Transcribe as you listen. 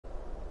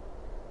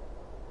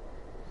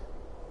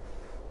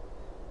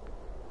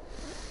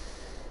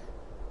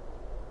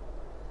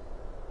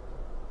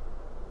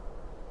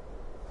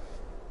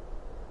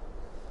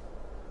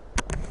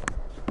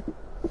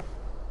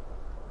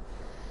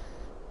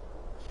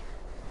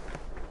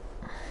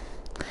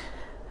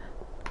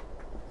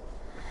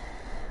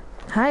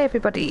Hi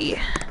everybody.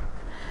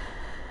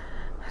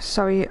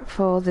 Sorry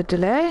for the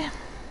delay.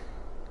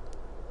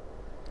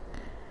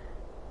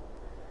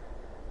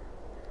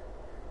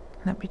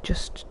 Let me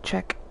just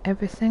check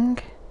everything.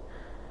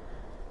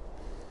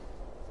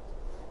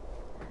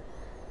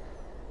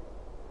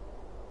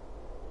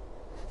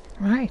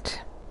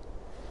 Right.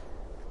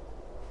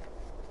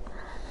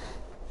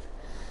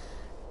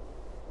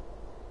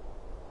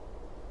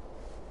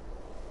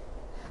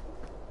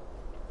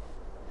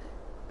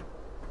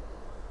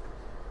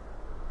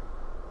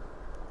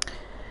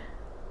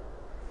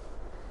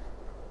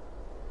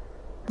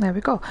 There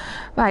we go.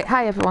 Right,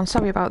 hi everyone,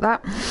 sorry about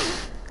that.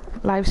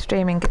 Live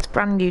streaming, it's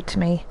brand new to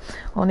me.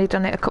 Only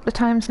done it a couple of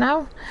times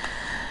now.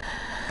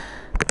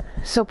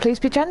 So please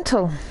be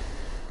gentle.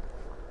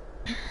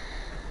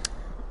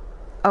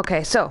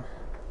 Okay, so,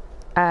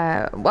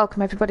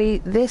 welcome everybody.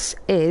 This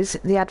is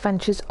The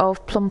Adventures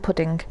of Plum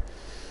Pudding.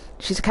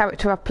 She's a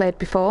character I've played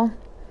before,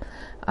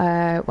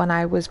 when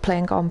I was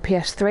playing on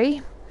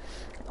PS3,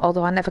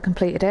 although I never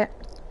completed it.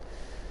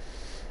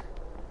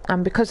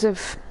 And because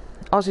of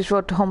Ozzy's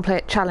Road to Home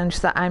Plate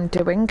challenge that I'm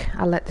doing,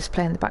 I'll let this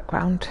play in the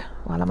background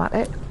while I'm at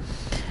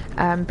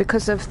it.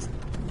 Because of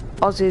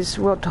Ozzy's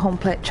Road to Home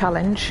Plate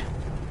challenge,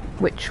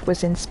 which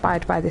was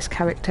inspired by this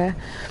character,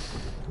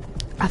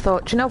 I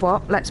thought, you know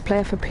what, let's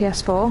play for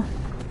PS4,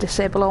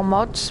 disable all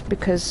mods,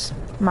 because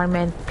my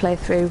main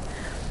playthrough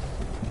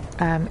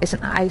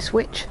isn't Ice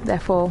Witch,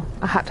 therefore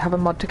I had to have a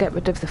mod to get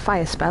rid of the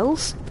fire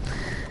spells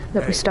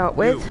that we start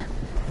with. You.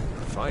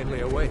 Finally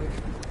awake.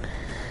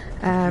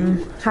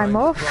 Hi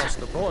Morph. Across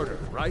the border,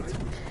 right?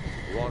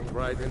 Walked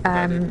right into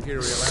that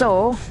Imperial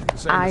So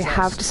ambush, same I as us.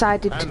 have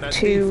decided And that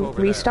thief to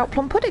over restart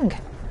Plum Pudding. there.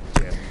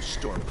 Damn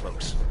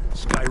Stormcloaks.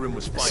 Skyrim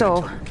was fine So-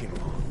 until you came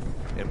along.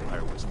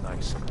 Empire was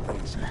nice and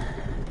lazy.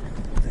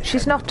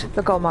 She's not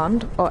the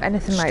gourmand or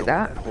anything like Stole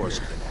that. horse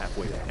then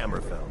halfway to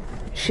Hammerfell.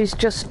 She's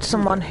just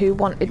someone who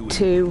wanted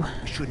to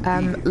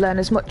learn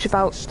as much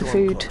about the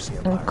food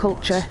and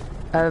culture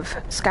of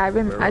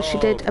Skyrim as she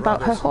did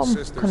about her home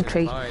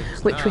country,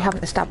 which we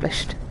haven't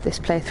established this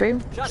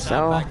playthrough.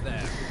 So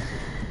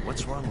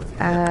What's wrong with you?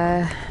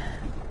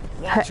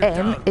 her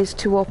aim is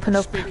to open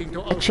up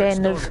a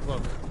chain of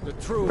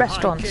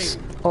restaurants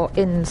or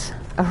inns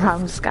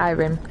around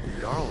Skyrim.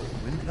 Jarl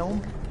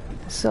Windhelm?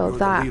 So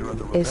that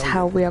is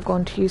how we are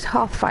going to use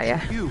Hearthfire.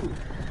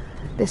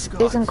 This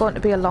isn't going to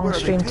be a long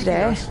stream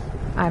today.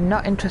 I'm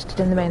not interested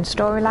in the main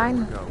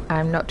storyline.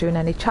 I'm not doing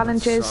any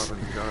challenges.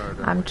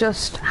 I'm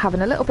just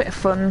having a little bit of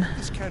fun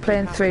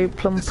playing through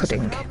Plum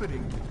Pudding.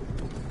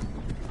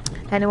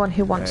 Anyone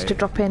who wants to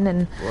drop in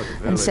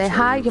and say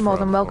hi, you're more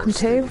than welcome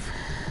to.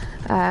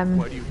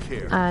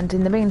 And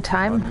in the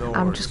meantime,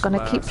 I'm just going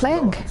to keep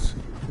playing.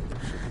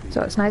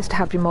 So it's nice to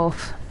have you,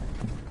 Morph.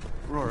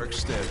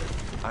 Rorikstead.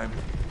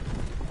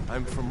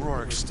 I'm from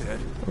Rorikstead.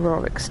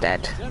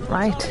 Rorikstead.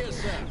 Right.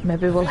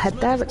 Maybe we'll head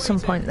there at some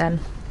point then.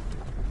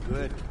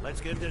 Good.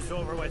 Let's get this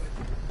over with.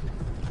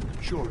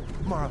 Sure.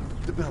 Mara,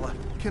 Debella,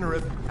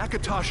 Kinnereth,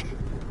 Akatosh,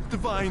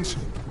 Divines,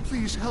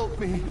 please help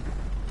me.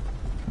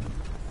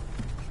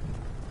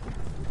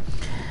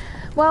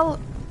 Well,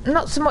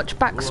 not so much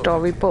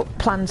backstory, but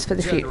plans for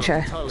the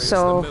future.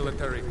 So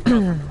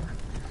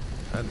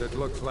And it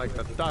looks like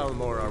the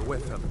Thalmor are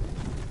with him.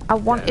 I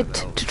wanted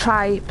to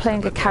try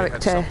playing a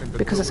character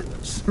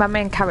because my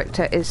main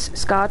character is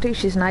Scardy.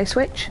 She's an Ice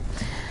Witch,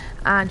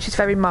 and she's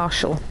very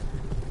martial.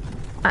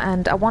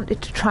 And I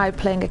wanted to try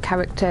playing a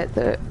character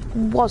that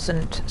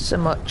wasn't so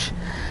much,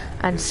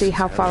 and see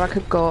how far I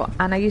could go.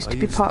 And I used to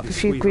be part of a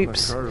few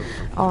groups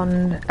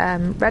on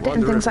Reddit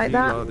and things like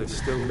that.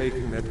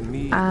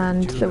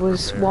 And there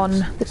was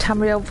one, the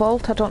Tamriel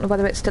Vault. I don't know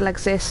whether it still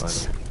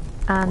exists.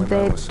 And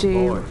they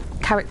do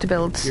character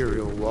builds.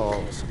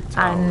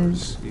 And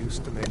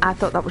I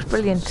thought that was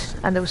brilliant.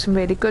 And there were some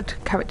really good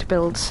character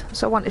builds.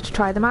 So I wanted to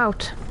try them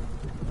out.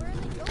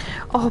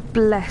 Oh,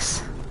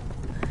 bless.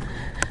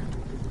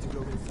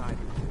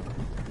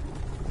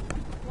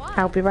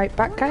 I'll be right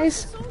back,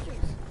 guys.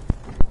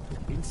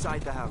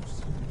 Inside the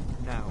house.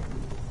 Now.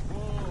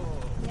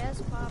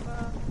 Yes,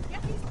 Papa.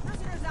 Get these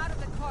prisoners out of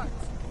the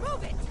carts.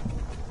 Move it!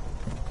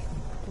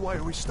 Why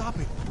are we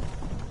stopping?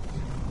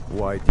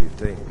 Why do you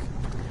think?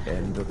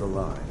 End of the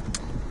line.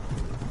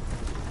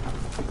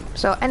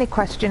 So any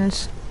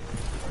questions,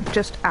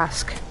 just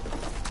ask.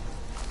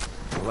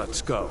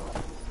 Let's go.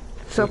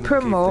 So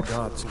poor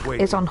Morph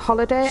is on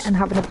holiday and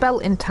having a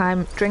belting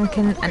time,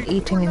 drinking and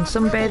eating and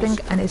sunbathing,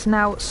 and is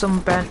now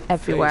sunburnt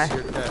everywhere.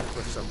 Face your death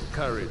with some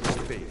courage,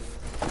 thief.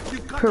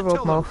 You've got Poor to old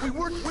tell them Morph. we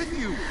weren't with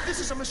you.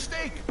 This is a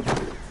mistake.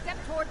 Step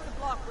towards the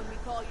block when we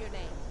call your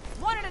name.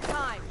 One at a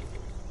time.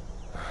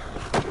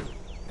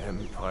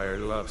 Empire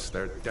loves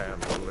their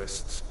damn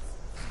lists.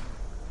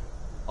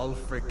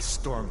 Ulfric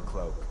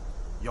Stormcloak,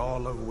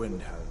 Jarl of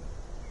Windhelm.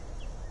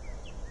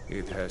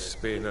 It has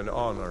been an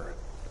honor,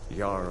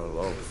 Jarl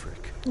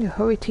Ulfric. You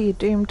hurry to your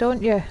doom,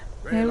 don't you?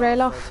 You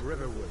rail off.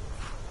 Riverwood.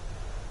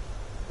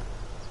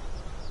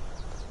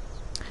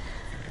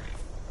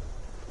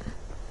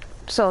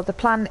 So the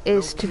plan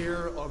is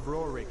to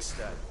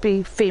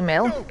be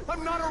female, No,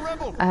 I'm not a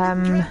rebel. You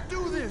can't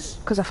do this.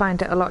 because I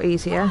find it a lot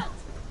easier.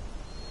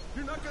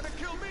 You're not gonna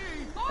kill me.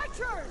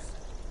 Archers!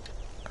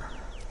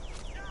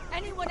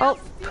 Anyone Oh, else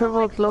feel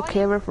Riverwood like look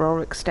fighting? here of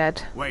Rorik's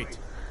dead. Wait.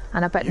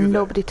 And I bet You there.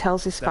 nobody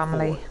tells his Step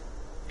family. forward.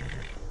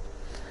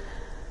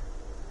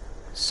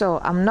 So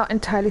I'm not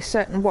entirely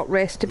certain what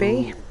race to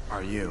be. Who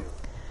are you?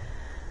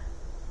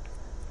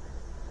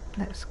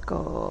 Let's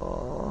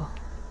go.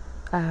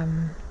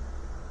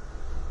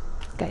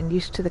 Getting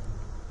used to the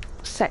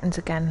settings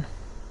again.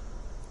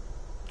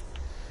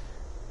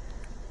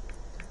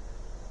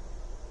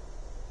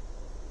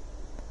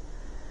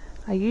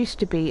 I used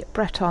to be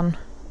Breton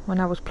when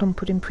I was Plum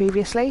Pudding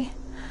previously.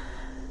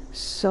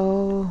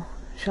 So,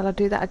 shall I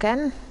do that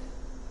again?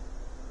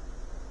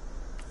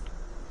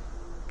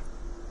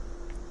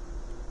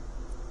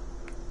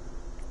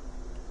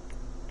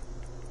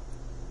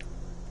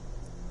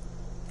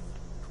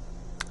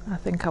 I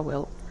think I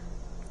will.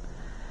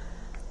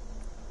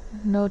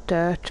 No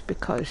dirt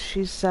because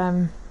she's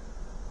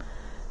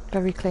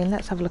very clean.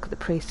 Let's have a look at the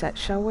presets,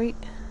 shall we?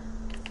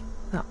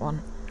 That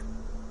one.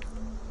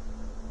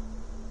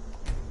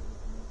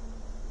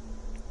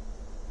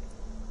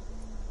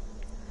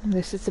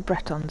 This is the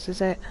Bretons,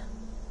 is it?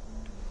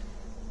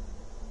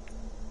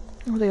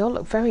 Oh, they all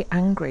look very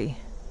angry.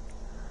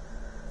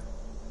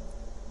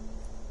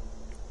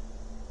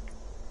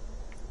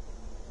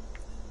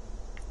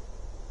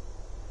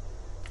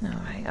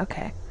 Alright,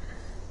 okay.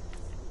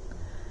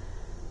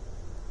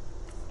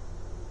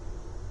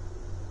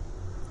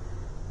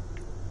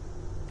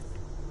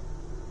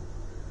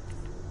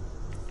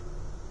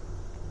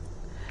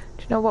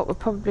 Do you know what? We're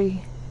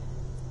probably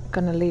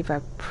going to leave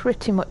her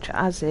pretty much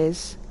as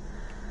is.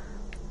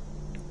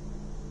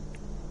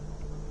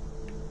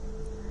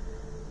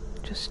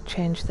 Just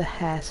change the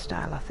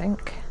hairstyle, I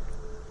think.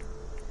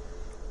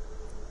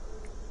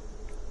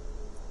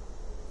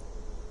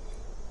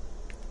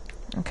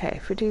 Okay,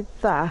 if we do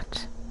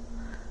that,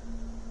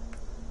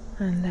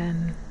 and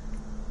then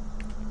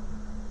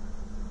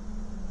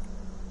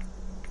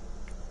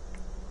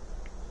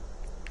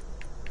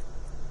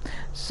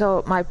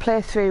so my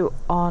playthrough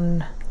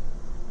on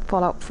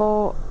Fallout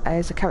 4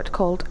 is a character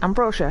called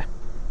Ambrosia,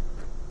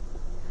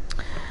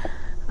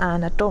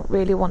 and I don't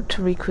really want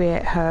to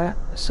recreate her,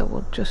 so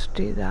we'll just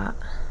do that.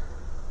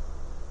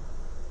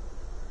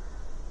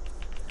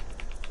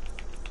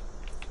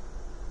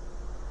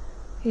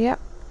 Yep.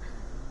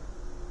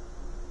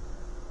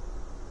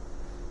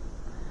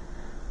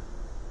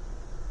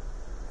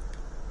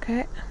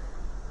 Okay.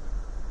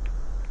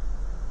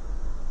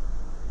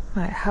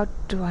 Right, how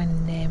do I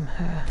name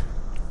her?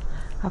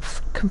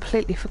 I've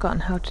completely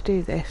forgotten how to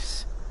do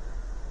this.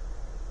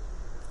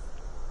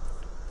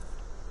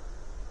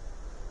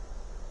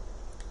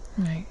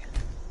 Right.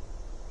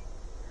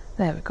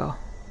 There we go.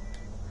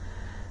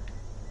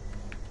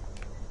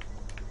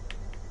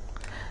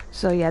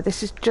 So yeah,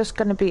 this is just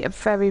going to be a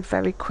very,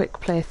 very quick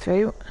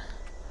playthrough.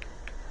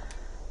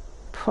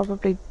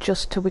 Probably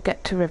just till we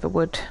get to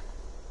Riverwood.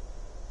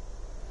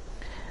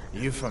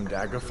 You from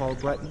Daggerfall,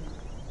 Breton?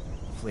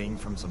 Fleeing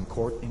from some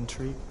court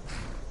intrigue?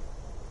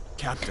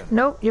 Captain.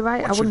 No, you're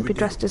right, what I should wouldn't we be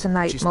dressed do? as a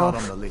night She's not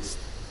on morph. the list.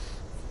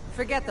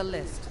 Forget the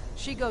list.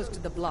 She goes to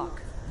the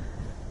block.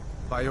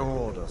 By your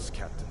orders,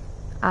 Captain.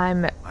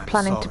 I'm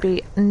planning to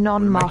sorry. be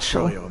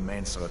non-martial. We'll make sure your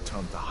remains are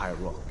returned to High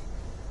Rock.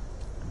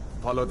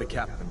 Follow the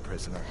captain,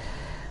 prisoner.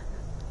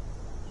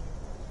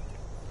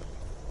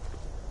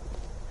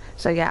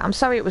 So yeah, I'm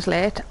sorry it was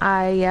late.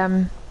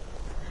 I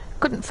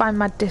couldn't find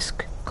my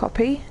disc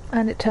copy,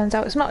 and it turns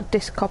out it's not a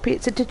disc copy,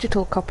 it's a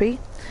digital copy.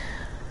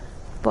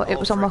 But it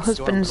was on my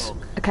husband's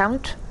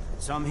account,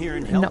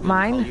 not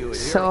mine,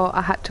 so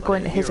I had to go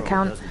into his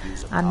account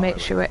and make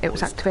sure it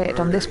was activated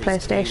on this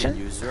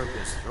PlayStation.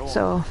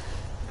 So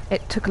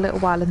it took a little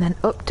while, and then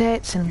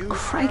updates, and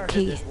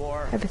crikey,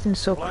 everything's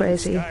so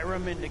crazy. I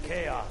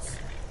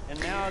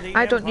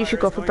don't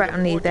usually go for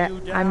Breton either.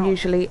 I'm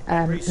usually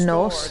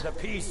Norse,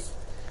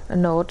 a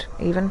Nord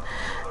even,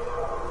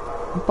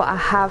 but I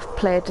have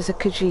played as a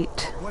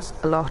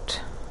Khajiit a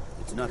lot.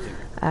 It's nothing.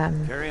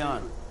 Carry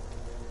on.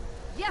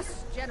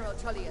 Yes, General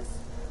Tullius.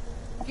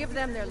 Give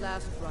them their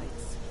last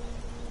rites.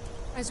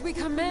 As we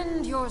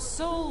commend your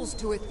souls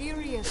to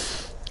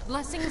Aetherius,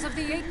 blessings of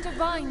the eight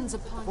divines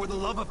upon For the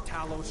love of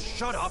Talos,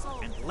 shut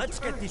up and let's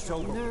get this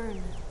over with.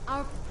 learn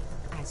our...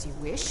 As you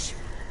wish.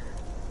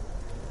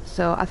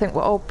 So I think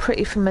we're all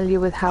pretty familiar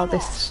with how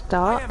this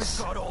starts,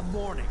 I haven't got all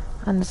morning.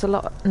 and there's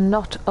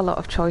not a lot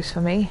of choice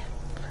for me.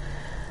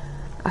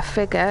 I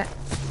figure,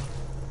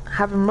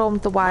 having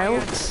roamed the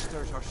wilds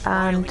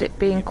and it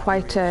being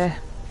quite a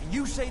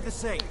You say the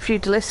same.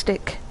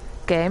 feudalistic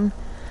game,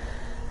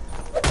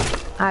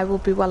 I will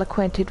be well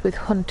acquainted with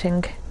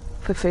hunting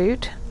for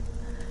food,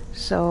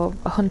 so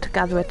a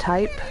hunter-gatherer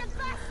type,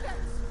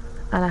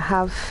 and I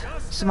have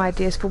some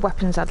ideas for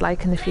weapons I'd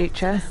like in the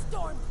future,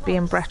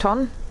 being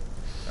Breton.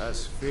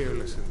 As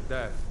fearless in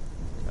death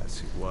as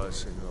he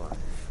was in life.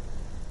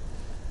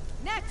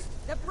 Next,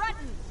 the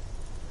Breton.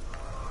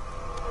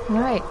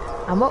 Right,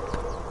 I'm up.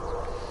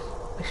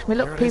 Wish me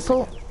luck,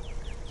 people.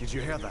 Did you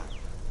hear that?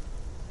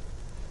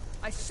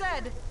 I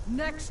said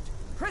next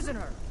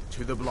prisoner.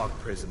 To the block,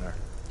 prisoner.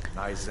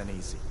 Nice and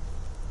easy.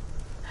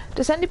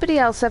 Does anybody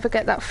else ever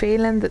get that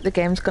feeling that the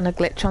game's going to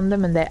glitch on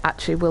them and they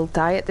actually will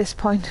die at this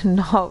point and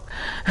not?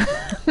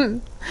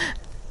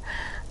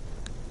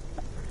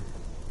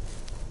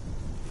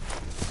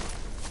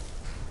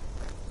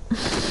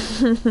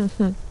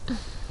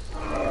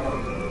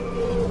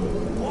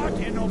 What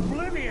in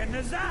oblivion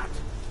is that?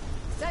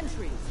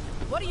 Sentries.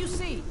 What do you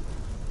see?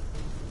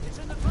 It's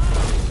in the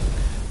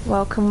clouds.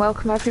 Welcome,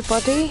 welcome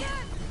everybody.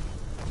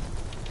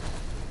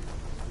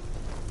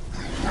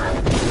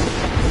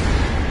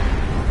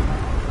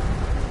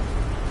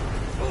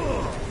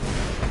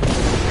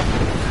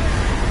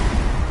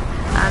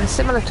 And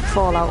similar to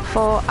Fallout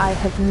 4, I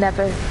have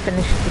never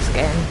finished this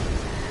game.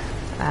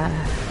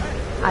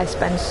 I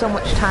spend so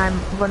much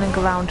time running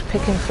around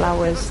picking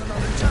flowers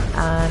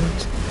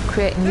and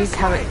creating new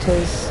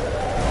characters.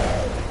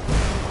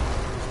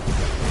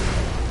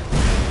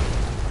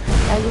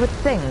 Now you would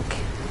think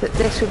that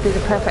this would be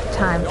the perfect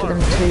time for them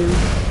to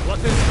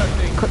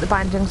cut the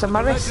bindings on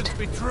my wrist.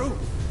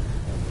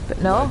 But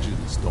no.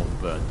 Legends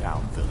don't burn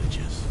down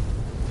villages.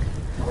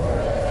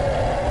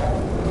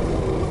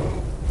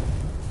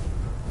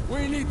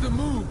 We need to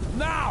move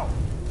now.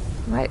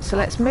 Right, so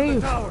let's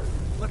move.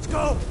 Let's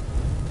go.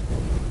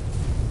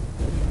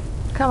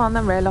 Come on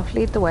then, Rayloff,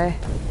 lead the way.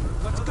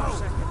 Let's go.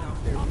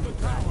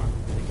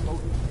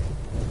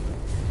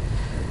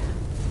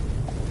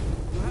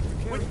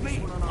 With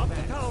me, up the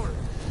tower.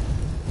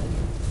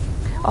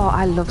 Oh,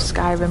 I love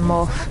Skyrim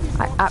Morph.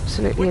 I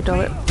absolutely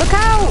adore it. Look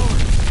out!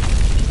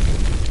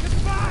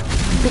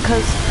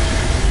 Because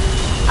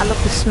I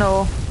love the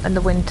snow and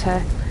the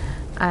winter,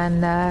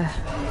 and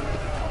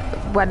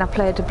when I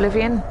played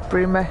Oblivion,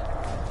 Bruma,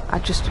 I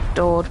just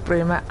adored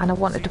Bruma, and I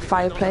wanted a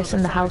fireplace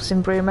in the house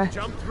in Bruma.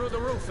 Jump through the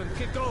roof and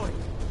keep going.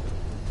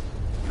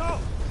 Go!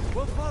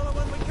 We'll follow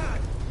when we can.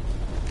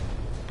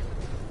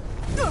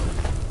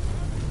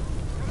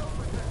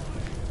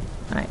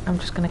 Right, I'm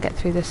just going to get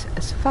through this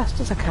as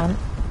fast as I can.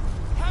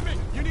 Hemi,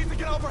 you need to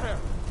get over here.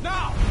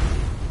 Now!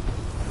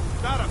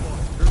 That boy.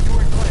 You're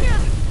doing great.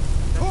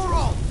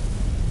 Toro!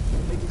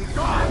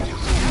 Guard!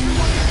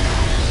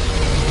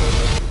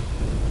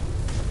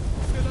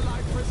 Still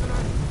alive, prisoner.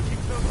 Keep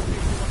close to me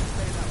if you want to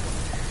stay that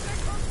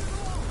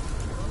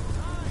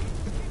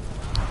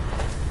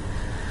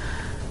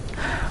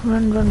way.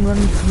 Run, run, run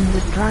from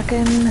the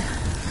dragon.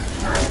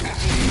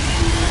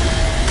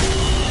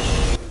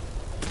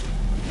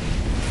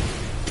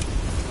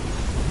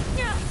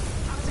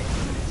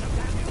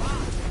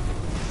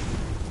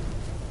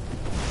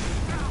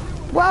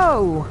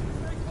 Whoa!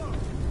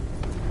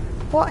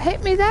 What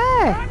hit me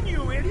there? Run,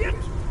 you idiot!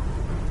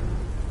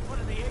 What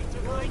are the 8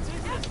 to 9 is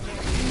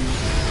this?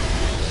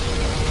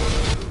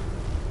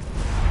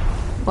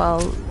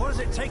 Well, What does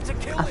it take to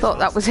kill I thought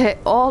that was it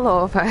all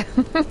over. Out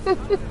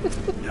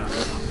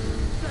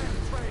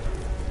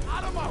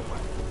of my way.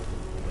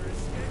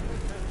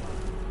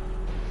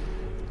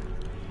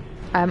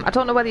 I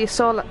don't know whether you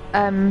saw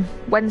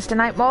Wednesday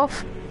Night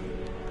Morph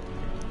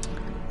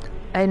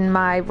in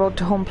my Road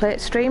to Home Plate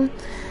stream.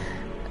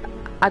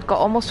 I'd got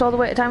almost all the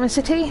way to Diamond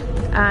City,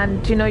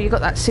 and you know, you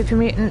got that Super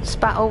Mutants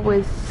battle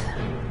with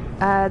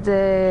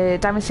the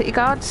Diamond City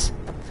guards,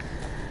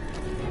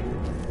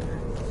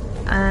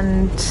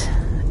 and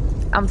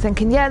I'm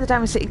thinking, yeah, the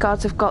Diamond City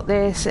guards have got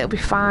this, it'll be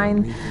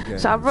fine.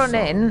 So I run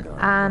in,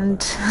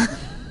 and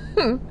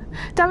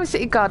Diamond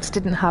City guards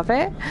didn't have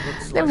it.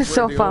 They were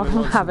so far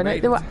from having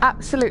it. They were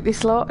absolutely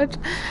slaughtered.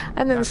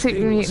 And then the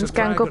Super Mutants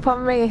gang up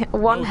on me,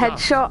 one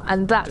headshot,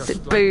 and that's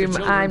it, boom,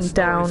 I'm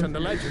down.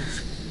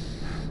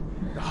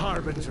 The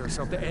harbingers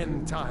of the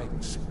end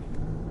times.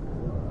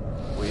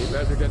 We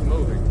better get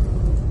moving.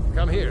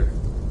 Come here.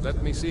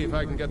 Let me see if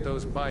I can get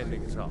those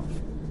bindings off.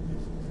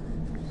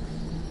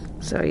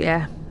 So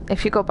yeah,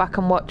 if you go back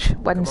and watch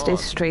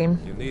Wednesday's stream.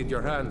 You need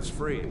your hands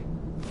free.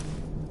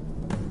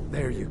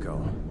 There you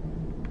go.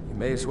 You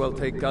may as well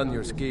take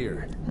Gunyor's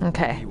gear.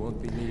 Okay. You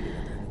won't be needing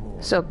it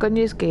anymore. So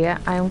Gunyor's gear,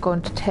 I am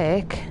going to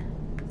take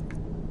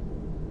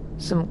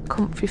some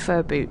comfy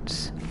fur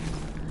boots.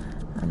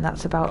 And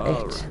that's about All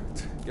it. right.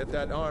 Get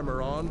that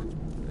armor on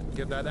and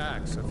get that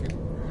axe if you...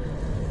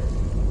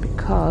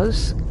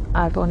 Because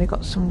I've only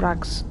got some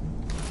rags.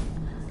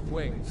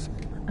 Wings.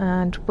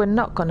 And we're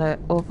not going to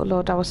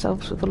overload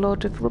ourselves with a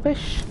load of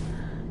rubbish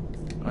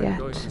I'm yet.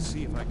 going to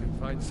see if I can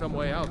find some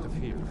way out of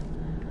here.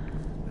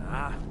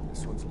 Ah,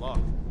 this one's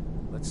locked.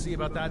 Let's see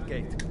about that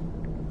gate.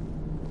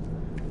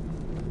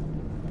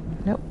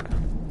 Nope.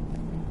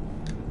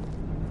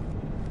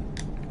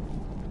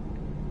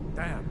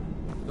 Damn.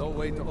 No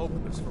way to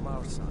open this from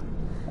our side.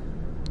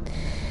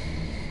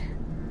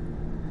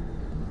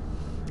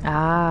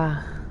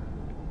 Ah.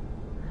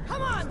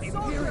 Come on,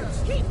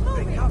 soldiers! Keep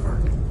moving!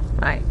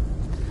 Right.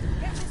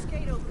 Get this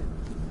gate open.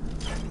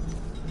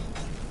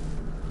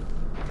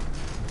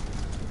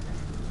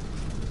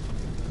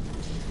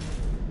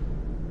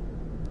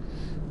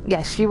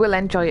 Yes, you will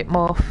enjoy it,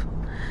 Morph.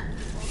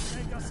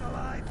 Take us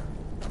alive.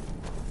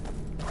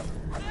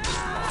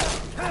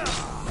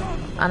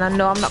 and I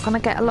know I'm not going to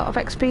get a lot of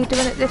XP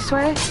doing it this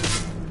way.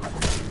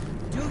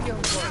 Do your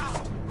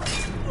worst.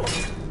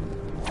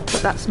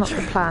 But that's not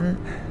the plan.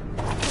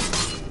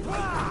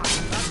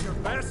 That's your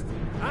best,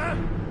 huh?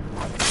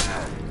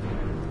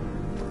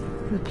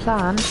 The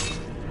plan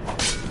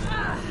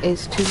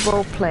is to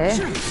roleplay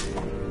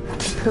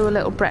a poor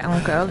little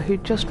Breton girl who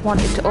just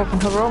wanted to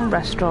open her own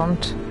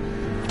restaurant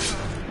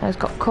and has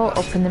got caught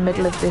up in the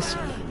middle of this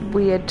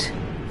weird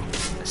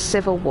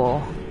civil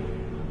war.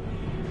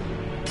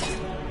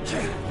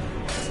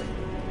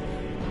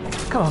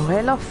 Come on,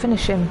 Rayloff,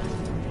 finish him.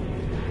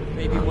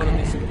 Maybe one of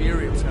these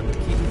Imperials had the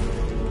key.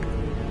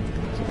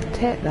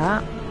 Take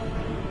that.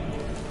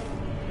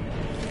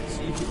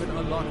 See if you can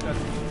unlock that.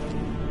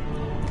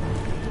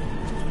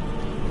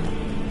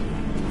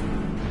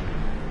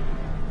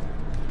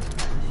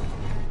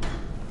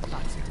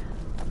 That's it.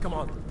 Come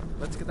on,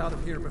 let's get out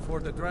of here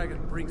before the dragon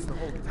brings the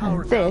whole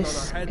tower And down on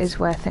this our heads. is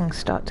where things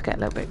start to get a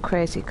little bit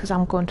crazy, because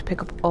I'm going to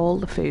pick up all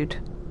the food.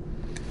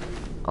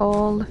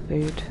 All the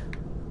food.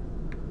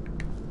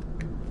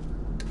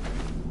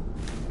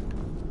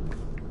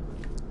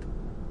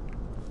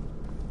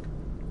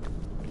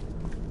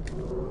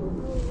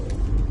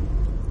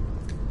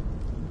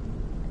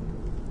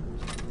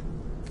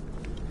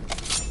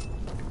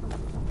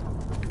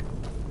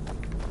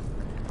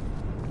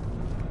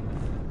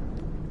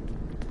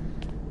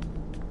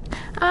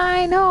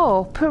 I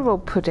know, poor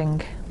old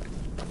Pudding.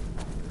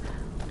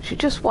 She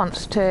just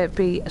wants to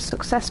be a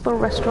successful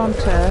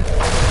restaurateur.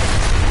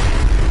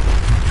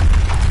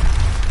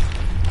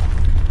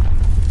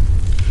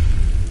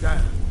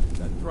 Dad,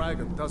 that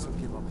dragon doesn't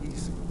give up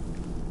easy.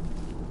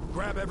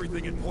 Grab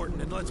everything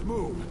important and let's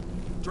move.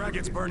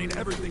 Dragon's burning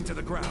everything to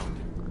the ground.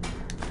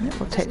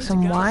 We'll take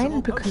some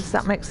wine because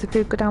that makes the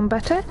food go down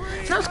better.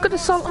 Not as good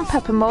as salt and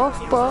pepper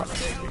morph, but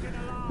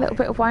a little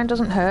bit of wine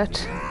doesn't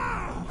hurt.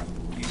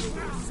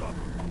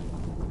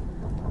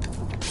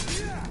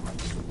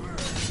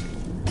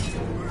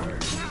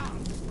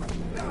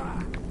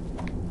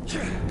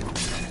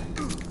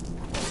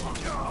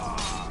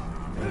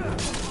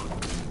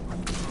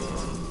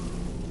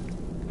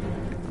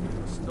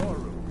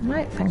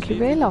 Right, thank you,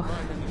 Rayloff.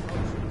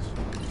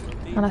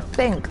 And I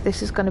think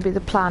this is going to be the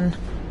plan.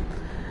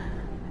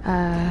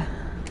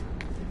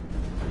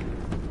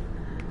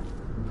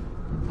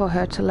 For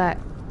her to let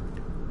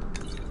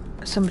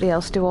somebody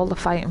else do all the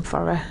fighting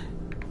for her.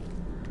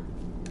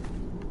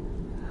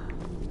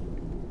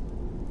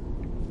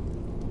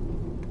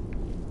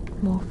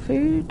 More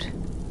food.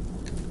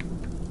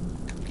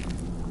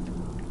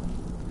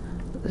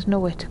 But there's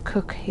nowhere to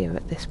cook here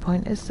at this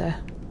point, is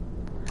there?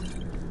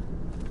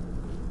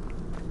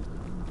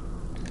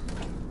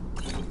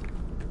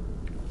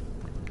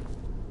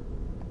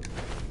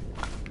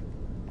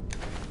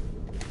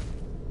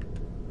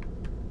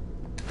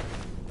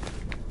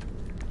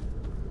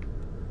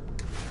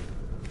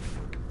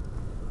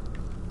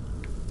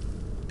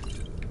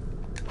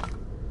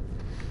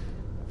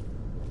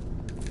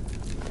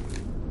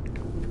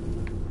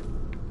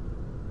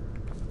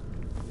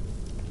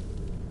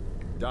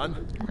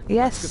 Done?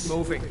 Yes, Let's get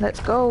moving. let's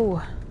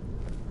go.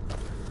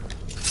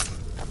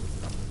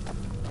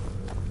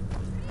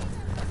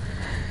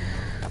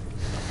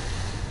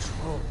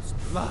 Troll's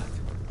blood.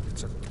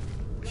 It's a...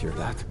 Hear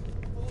that?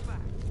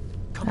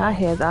 I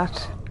hear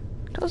that.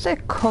 Does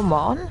it come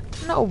on?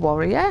 Not a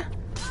warrior.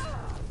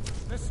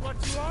 This what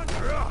you want?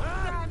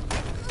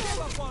 Give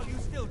up while you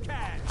still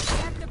can.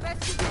 That's the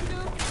best you can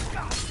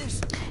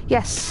do?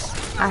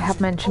 Yes, I have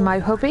mentioned my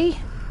hubby.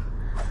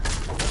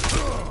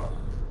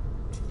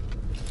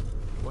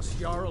 Was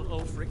Jarl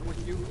Ulfric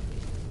with you?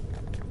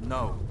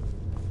 No,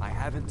 I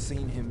haven't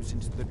seen him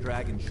since the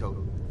dragon showed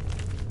him.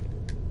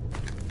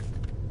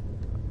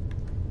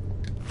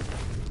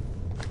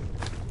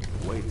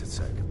 Wait a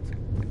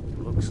second.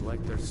 Looks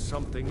like there's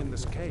something in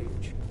this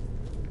cage.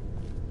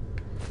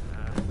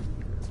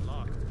 It's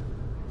locked.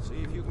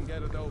 See if you can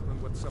get it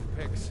open with some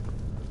picks.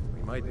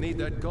 We might need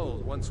that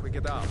gold once we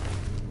get out.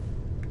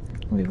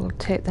 We will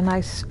take the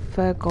nice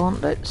fur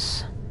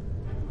gauntlets.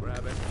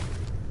 Grab it.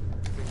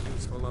 Be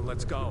useful and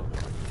let's go.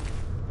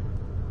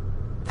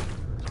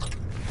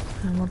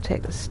 And we'll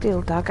take the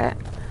steel dagger.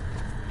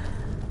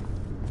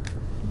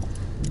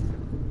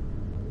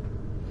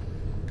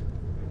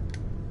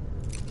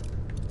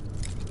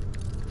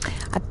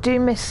 I do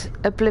miss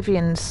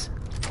Oblivion's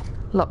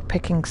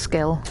lockpicking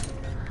skill.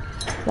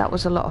 That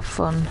was a lot of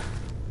fun.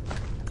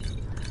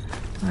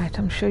 Right,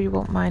 I'm sure you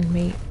won't mind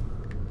me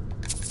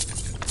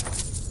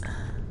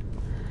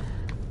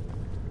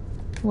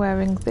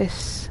wearing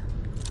this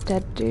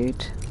dead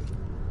dude.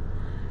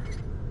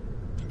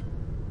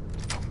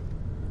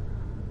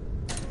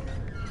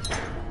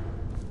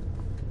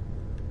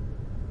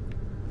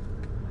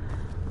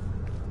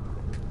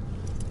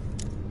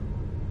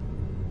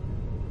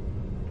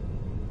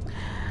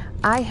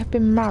 I have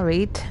been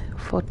married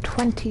for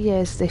 20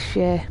 years this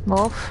year,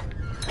 Morph.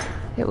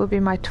 It will be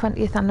my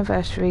 20th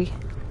anniversary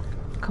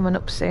coming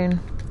up soon.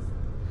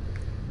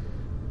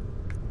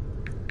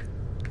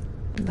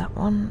 That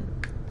one.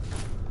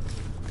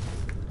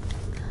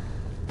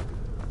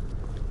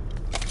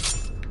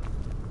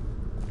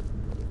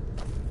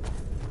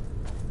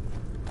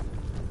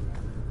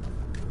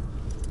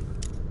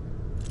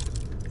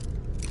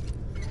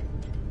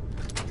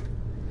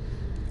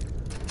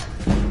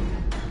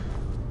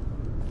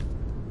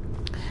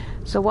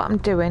 So what I'm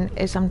doing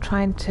is I'm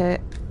trying to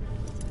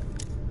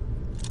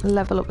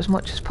level up as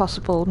much as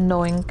possible,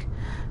 knowing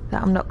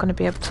that I'm not going to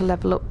be able to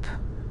level up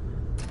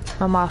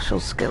my martial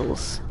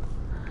skills.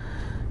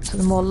 So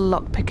the more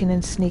lockpicking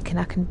and sneaking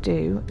I can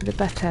do, the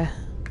better.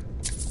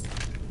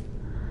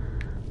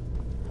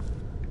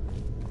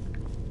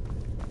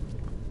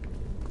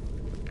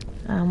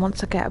 And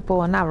once I get a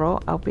bow and arrow,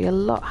 I'll be a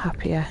lot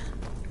happier.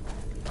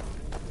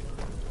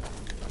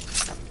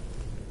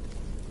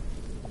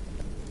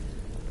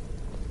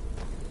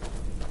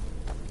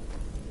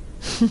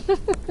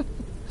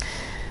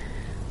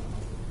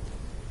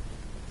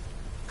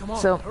 Come on,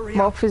 So hurry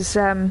Morph is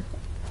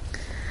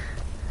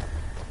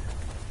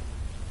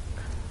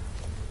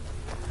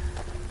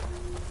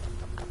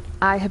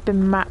I have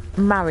been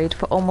married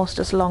for almost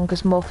as long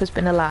as Morph has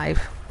been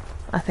alive.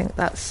 I think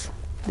that's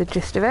the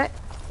gist of it.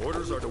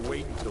 Orders are to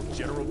wait until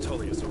General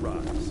Tullius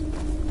arrives.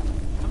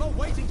 I'm not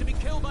waiting to be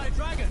killed by a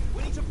dragon.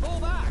 We need to fall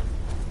back.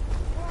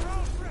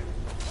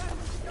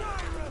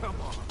 Come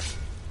on.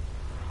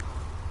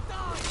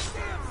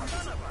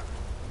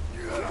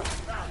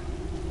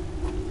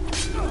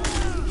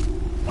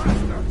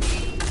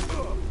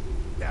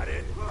 That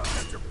it?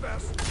 That's your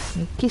best.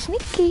 Sneaky,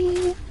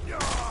 sneaky.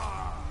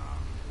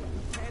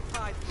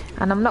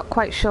 And I'm not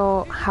quite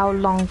sure how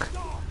long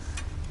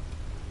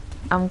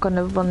I'm going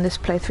to run this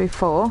playthrough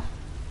for.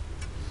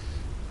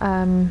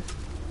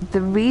 The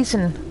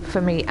reason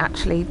for me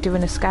actually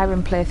doing a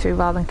Skyrim playthrough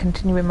rather than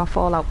continuing my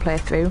Fallout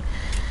playthrough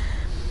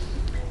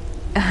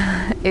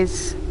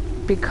is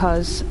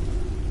because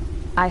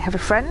I have a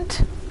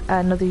friend,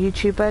 another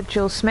YouTuber,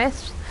 Jill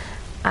Smith,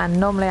 and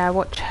normally I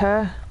watch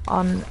her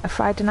on a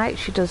Friday night.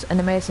 She does an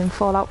amazing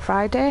Fallout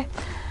Friday.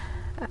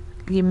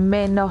 You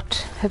may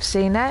not have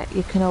seen her.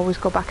 You can always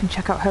go back and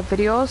check out her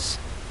videos.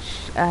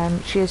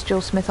 She is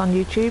Jill Smith on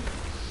YouTube,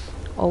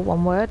 all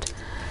one word.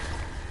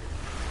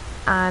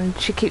 And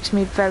she keeps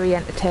me very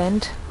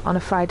entertained on a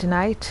Friday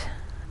night.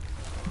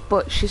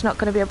 But she's not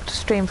going to be able to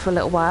stream for a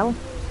little while.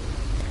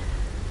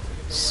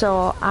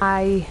 So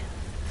I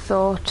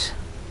thought,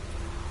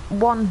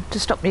 one, to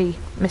stop me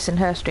missing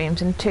her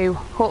streams, and two,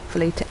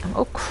 hopefully to...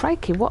 Oh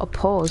crikey, what a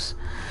pause.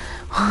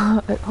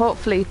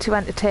 Hopefully to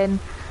entertain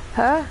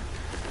her.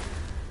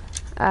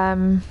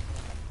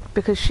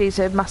 Because she's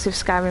a massive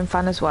Skyrim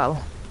fan as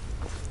well.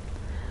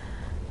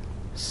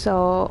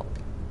 So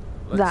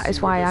that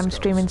is why I'm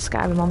streaming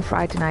Skyrim on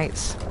Friday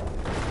nights.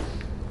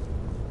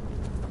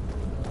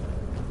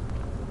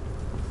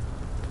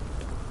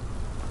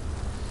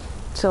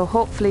 So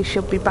hopefully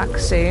she'll be back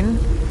soon,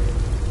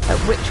 at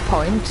which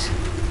point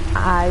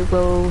I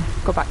will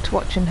go back to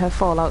watching her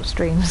Fallout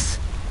streams.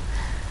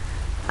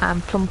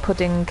 And Plum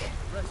Pudding,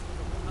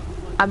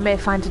 I may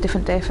find a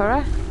different day for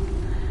her.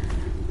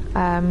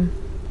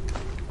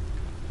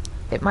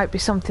 It might be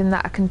something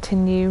that I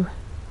continue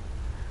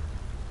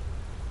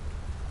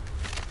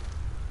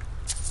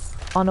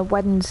on a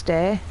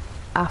Wednesday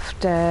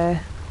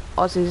after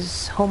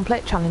Oz's home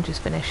plate challenge is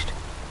finished.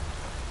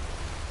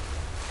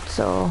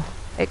 So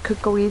it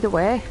could go either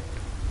way.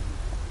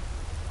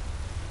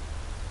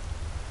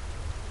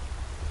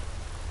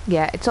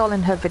 Yeah, it's all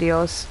in her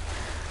videos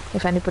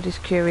if anybody's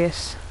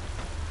curious.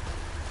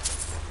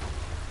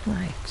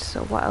 Right,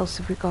 so what else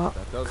have we got?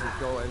 That doesn't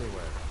go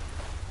anywhere.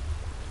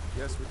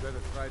 Guess we'd better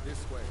try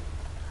this way.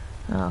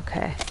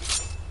 Okay.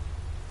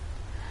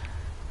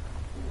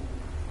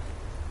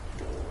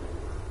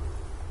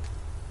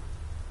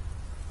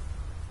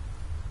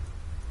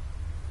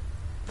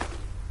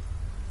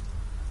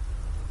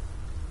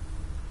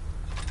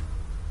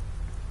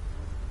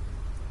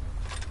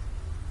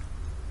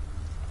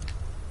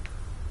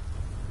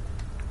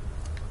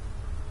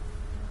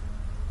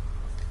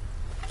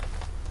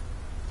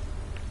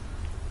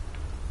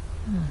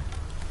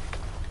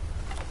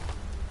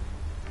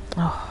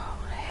 Oh,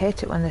 I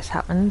hate it when this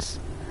happens.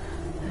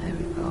 There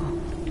we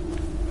go.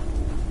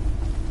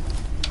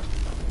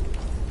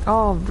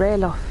 Oh,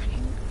 rail off,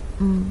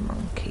 you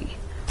monkey.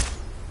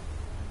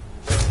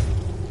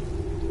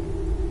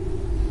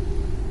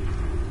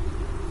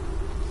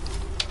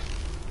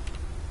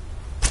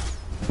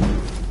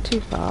 Too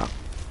far.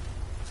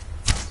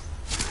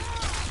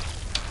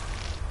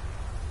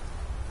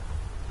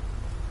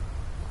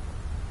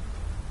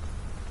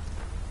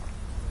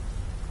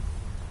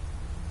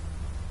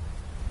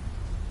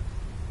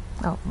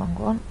 Oh, wrong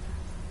one.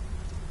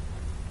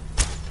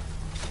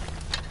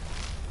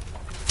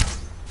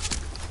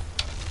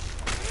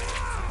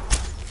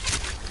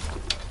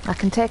 I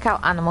can take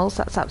out animals,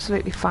 that's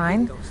absolutely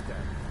fine. Too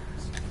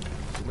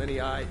many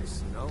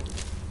eyes, you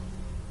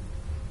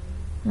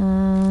Do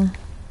know?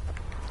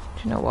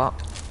 you know what?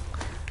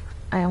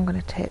 I am going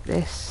to take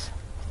this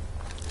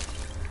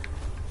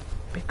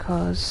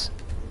because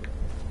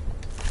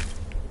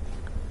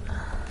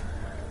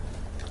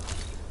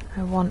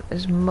I want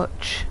as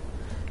much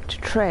to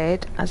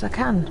trade as I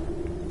can.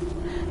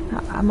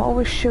 Now, I'm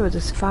always sure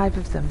there's 5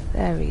 of them.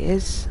 There he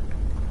is,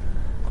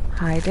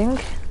 hiding.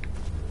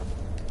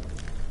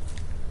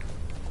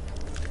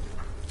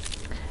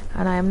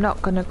 And I am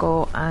not going to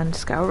go and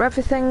scour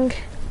everything.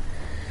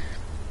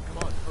 Come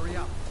on, hurry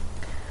up.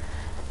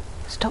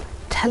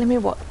 telling me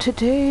what to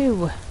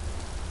do.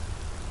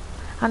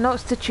 I know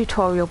it's the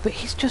tutorial, but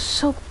he's just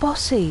so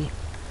bossy.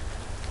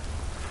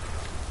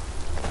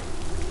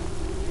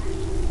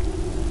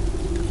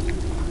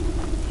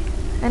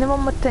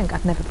 Anyone would think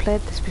I'd never played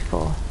this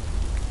before.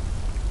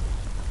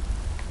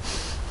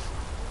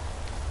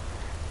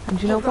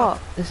 And you know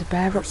what? There's a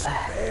bear up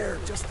there. Bear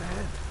just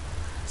ahead.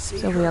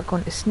 So we are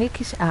going to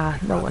sneaky...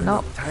 no we're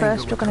not.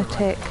 First we're going to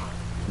take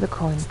the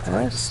coin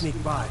purse.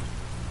 Sneak by.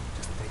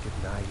 Just take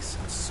it nice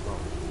and slow.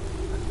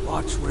 And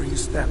watch where you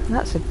step.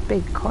 That's a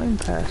big coin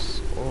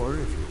purse. Or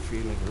if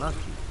you're feeling lucky,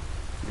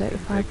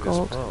 35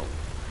 gold.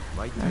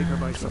 Might take her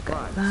by Look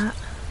surprise. at that.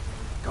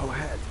 Go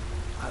ahead.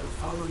 I'll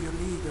follow your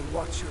lead and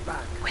watch your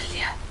back. Will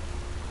ya?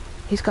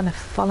 He's going to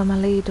follow my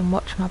lead and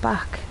watch my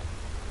back.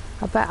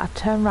 I bet I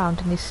turn round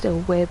and he's still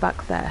way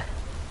back there.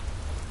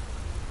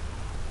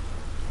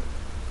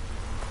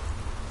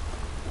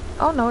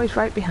 Oh no, he's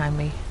right behind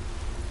me.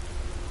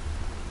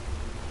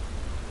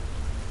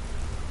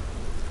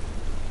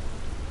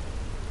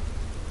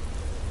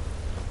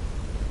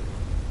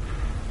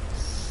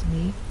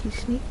 Sneaky,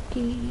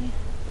 sneaky.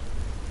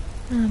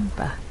 And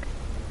back.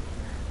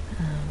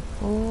 And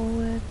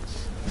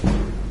forwards.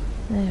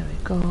 There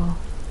we go.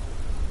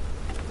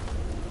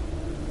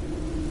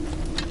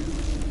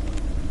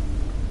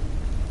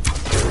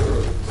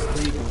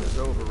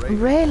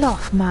 Rail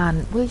off,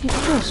 man. Will you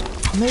just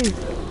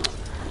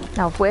move?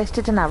 Now I've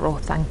wasted an arrow,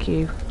 thank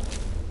you.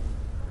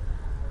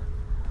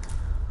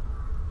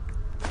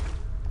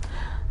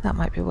 That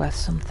might be worth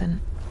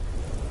something.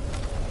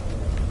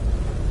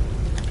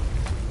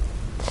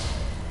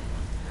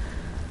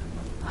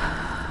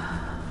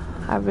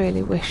 I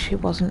really wish he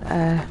wasn't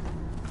an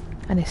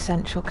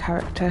essential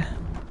character.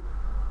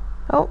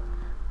 Oh!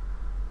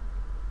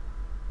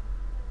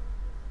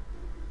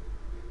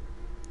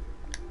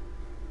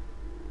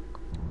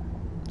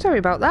 Sorry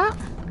about that.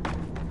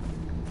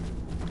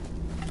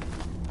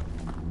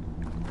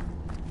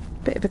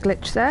 Bit of a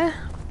glitch there.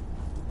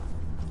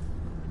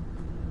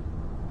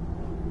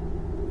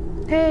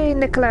 Hey,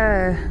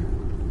 Nicola!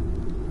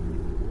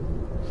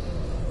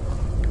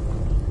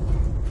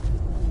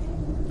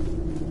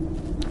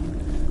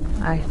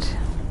 Right.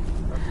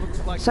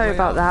 Sorry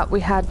about that.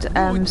 We had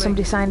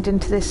somebody signed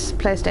into this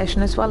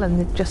PlayStation as well, and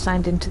they just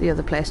signed into the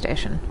other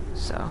PlayStation.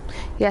 So,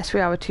 yes,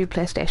 we are a two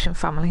PlayStation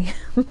family.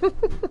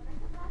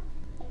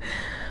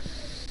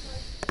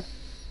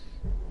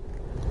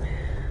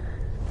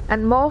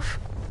 And Morph,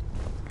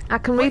 I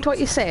can read what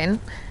you're saying.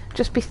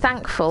 Just be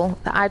thankful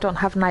that I don't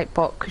have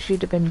Nightbot, because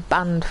you'd have been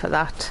banned for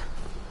that.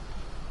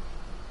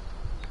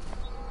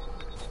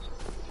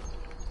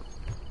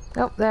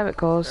 Oh, there it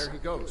goes. There he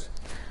goes.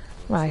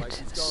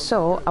 Right,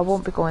 so I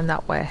won't be going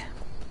that way.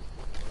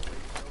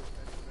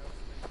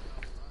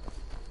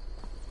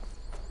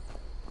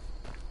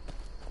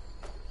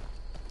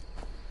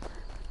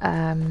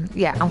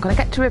 Yeah, I'm going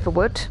to get to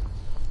Riverwood,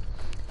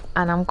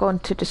 and I'm going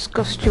to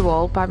disgust you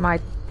all by my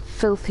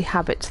filthy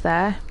habits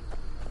there.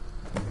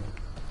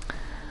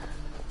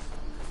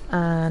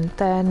 And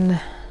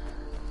then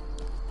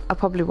I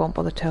probably won't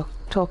bother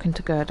talking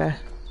to Gerda.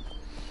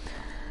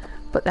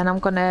 But then I'm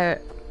going to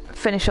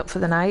finish up for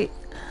the night.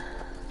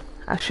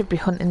 I should be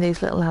hunting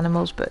these little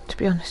animals, but to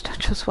be honest, I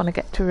just want to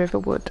get to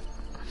Riverwood.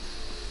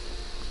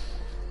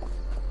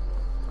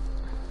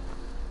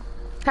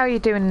 How are you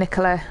doing,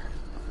 Nicola?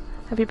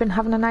 Have you been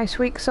having a nice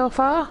week so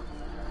far?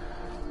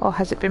 Or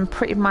has it been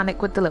pretty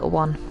manic with the little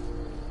one?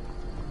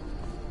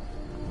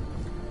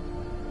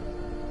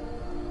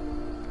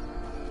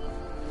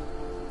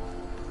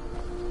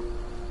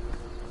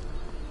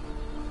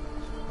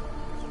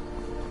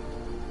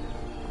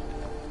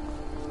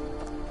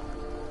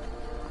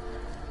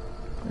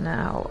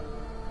 Now,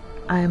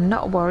 I am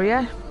not a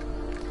warrior,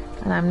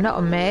 and I'm not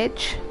a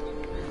mage,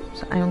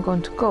 so I am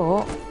going to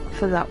go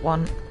for that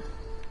one.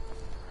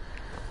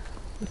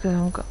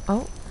 Because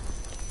I'm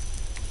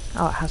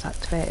oh, it has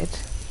activated.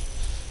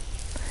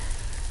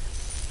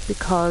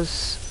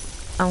 Because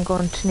I'm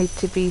going to need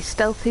to be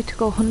stealthy to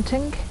go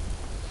hunting,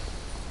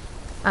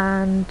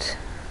 and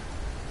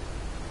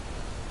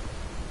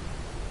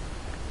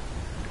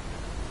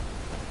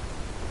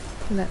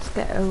let's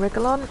get a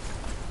wriggle on.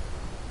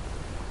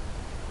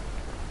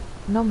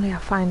 Normally I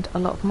find a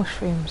lot of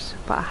mushrooms,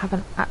 but I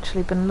haven't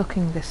actually been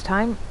looking this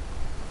time.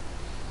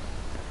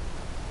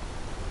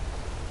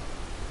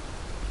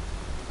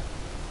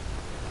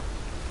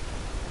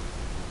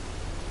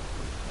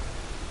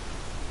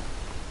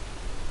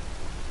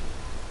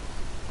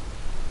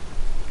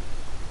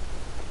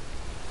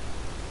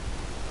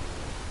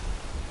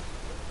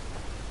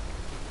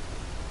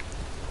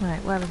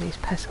 Right, where are these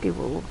pesky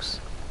wolves?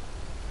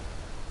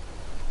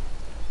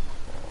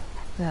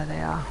 There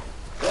they are.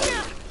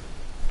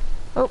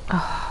 Oh,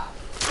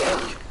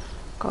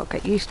 gotta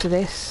get used to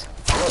this.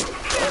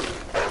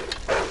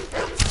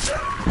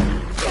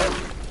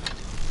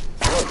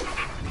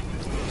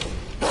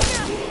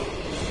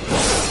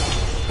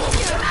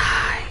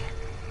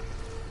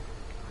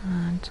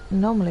 And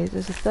normally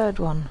there's a third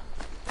one.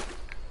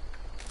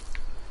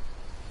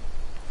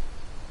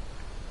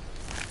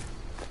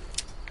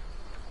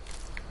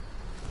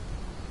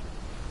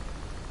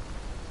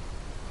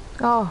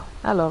 Oh,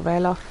 hello,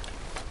 Rayloff.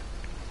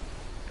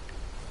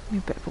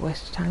 You're a bit of a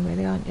waste of time,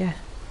 really, aren't you?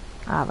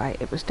 Ah, right,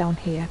 it was down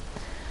here.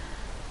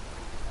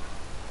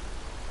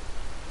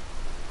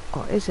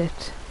 Or is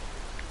it?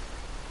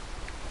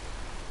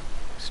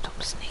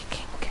 Stop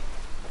sneaking.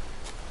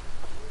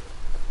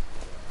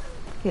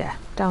 Yeah,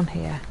 down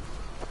here.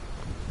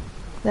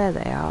 There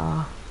they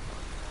are.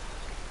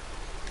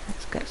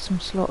 Let's get some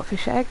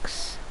slaughterfish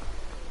eggs.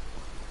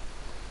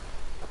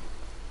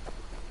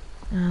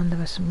 And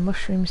there are some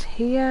mushrooms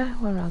here.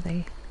 Where are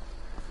they?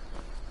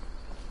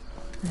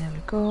 There we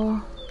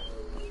go.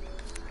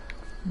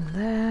 And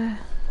there.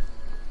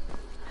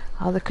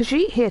 Are the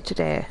Khajiit here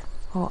today?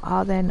 Or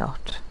are they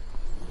not?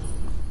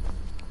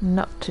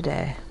 Not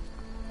today.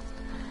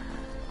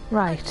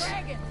 Right.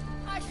 Dragon!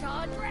 I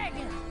saw a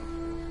dragon!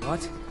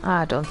 What?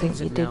 I don't think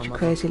you did, you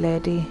crazy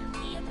lady.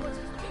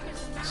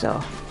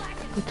 So,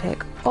 we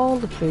take all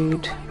the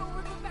food.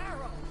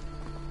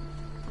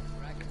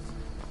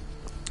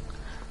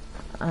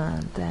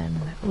 And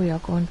then we are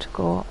going to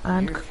go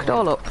and cook it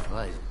all up.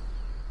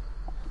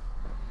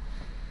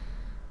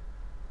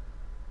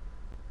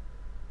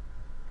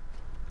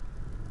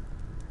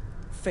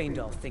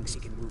 Feindal thinks he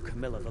can woo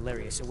Camilla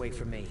Valerius away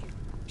from me.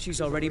 She's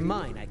already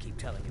mine, I keep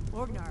telling him.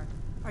 Orgnar,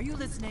 are you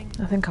listening?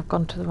 I think I've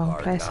gone to the wrong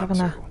place,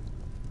 haven't I?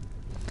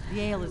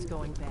 The ale is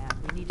going bad.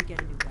 We need to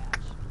get a new batch.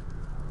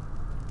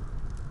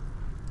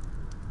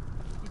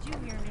 Did you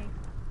hear me?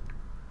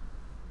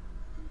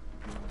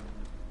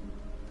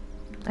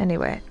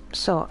 Anyway,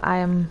 so I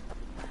am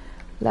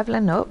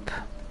leveling up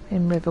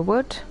in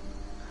Riverwood.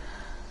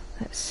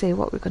 Let's see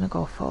what we're going to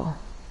go for.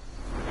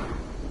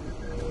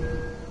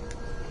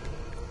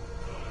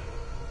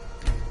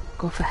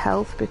 Go for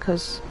health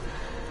because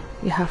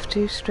you have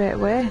to straight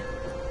away.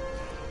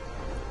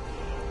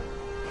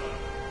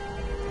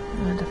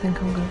 And I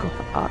think I'm going to go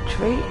for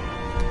archery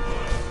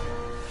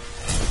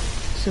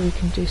so we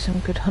can do some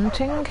good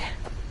hunting.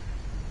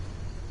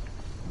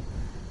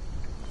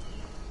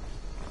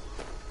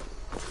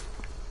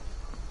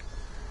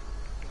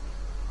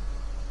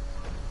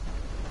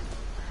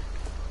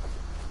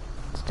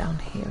 It's down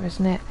here,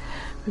 isn't it?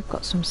 We've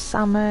got some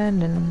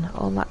salmon and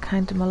all that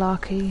kind of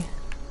malarkey.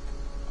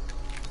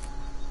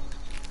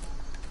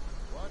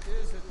 What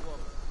is it, woman?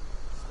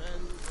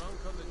 Stand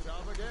drunk on the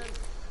job again?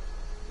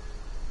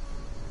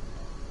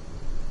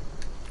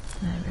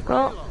 There we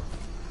go.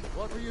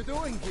 What were you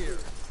doing here?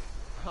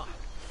 Ha.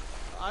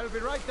 I'll be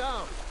right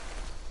down.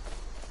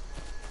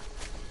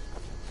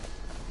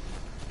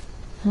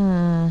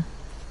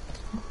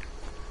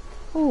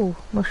 Ooh,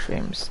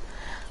 mushrooms.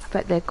 I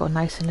bet they'd go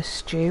nice in a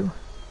stew.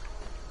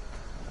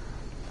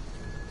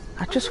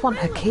 I just want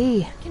her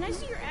key. Can I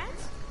see your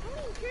ads? How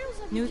many Imperials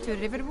have New to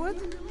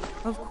Riverwood?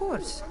 Of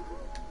course.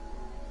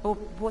 Oh,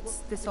 what's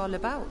this all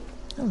about?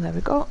 Oh, there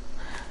we go.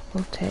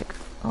 We'll take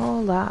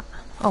all that.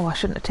 Oh, I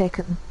shouldn't have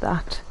taken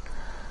that.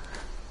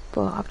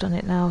 But I've done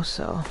it now,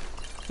 so...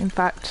 In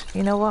fact,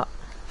 you know what?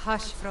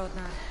 Hush,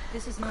 Frodnar.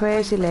 This is not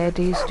Crazy time for-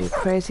 ladies do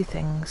crazy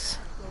things.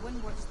 Go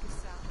and watch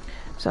this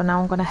out. So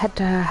now I'm going to head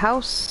to her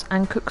house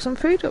and cook some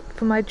food up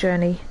for my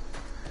journey.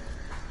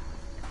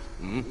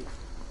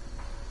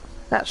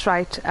 That's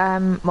right,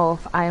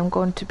 Morph. I am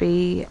going to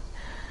be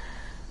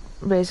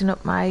raising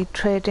up my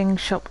trading,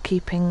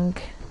 shopkeeping,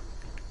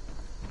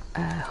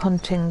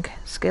 hunting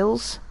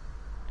skills.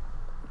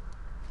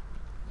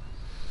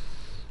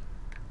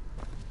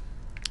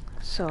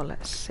 So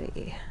let's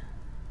see.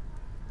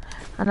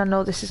 And I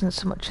know this isn't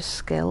so much a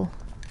skill.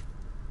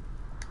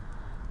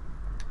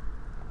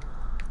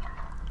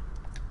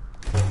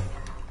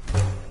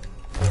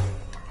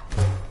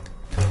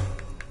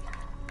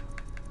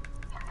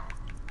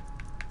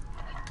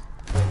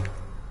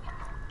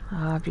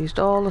 I've used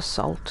all the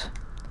salt.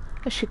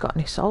 Has she got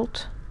any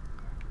salt?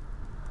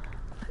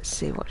 Let's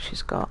see what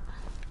she's got.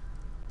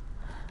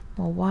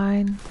 More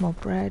wine, more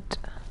bread.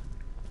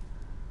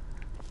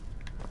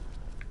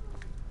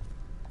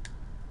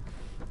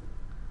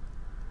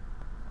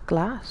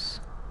 Glass.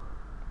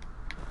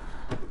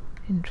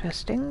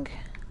 Interesting.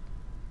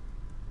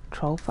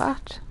 Troll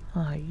fat.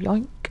 Ah,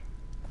 yoink.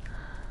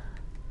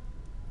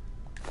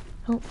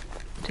 Oh,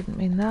 didn't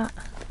mean that.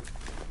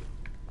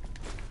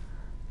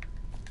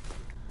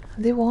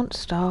 They won't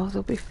starve,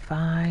 they'll be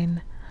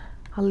fine.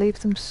 I'll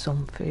leave them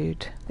some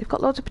food. They've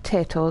got loads of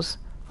potatoes,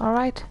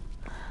 alright?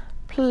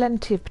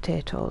 Plenty of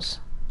potatoes.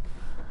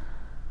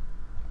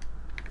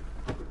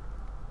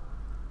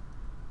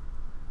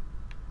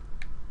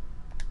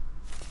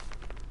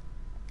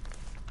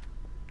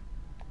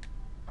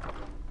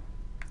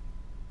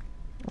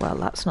 Well,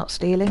 that's not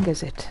stealing,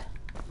 is it?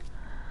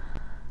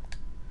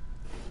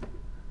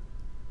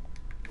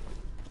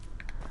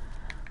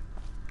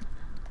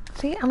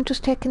 See, I'm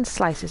just taking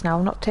slices now,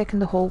 I'm not taking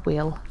the whole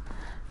wheel.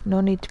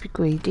 No need to be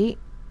greedy.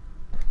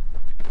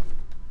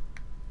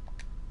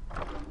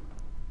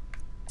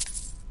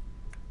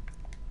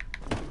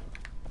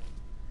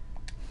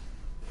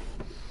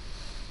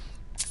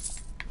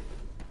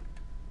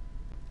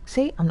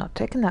 See, I'm not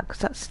taking that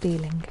because that's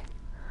stealing.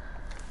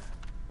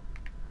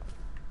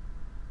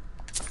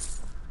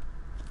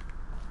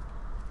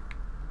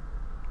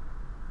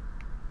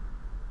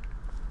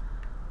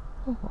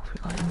 Oh, what have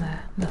we got in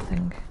there?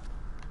 Nothing.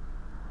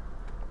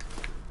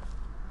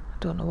 I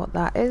don't know what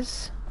that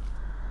is,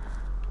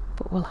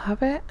 but we'll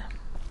have it.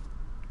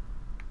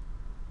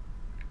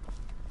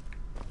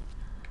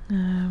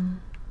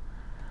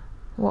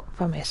 What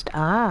have I missed?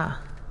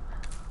 Ah!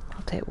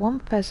 I'll take 1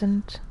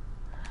 pheasant,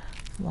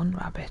 1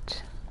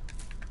 rabbit.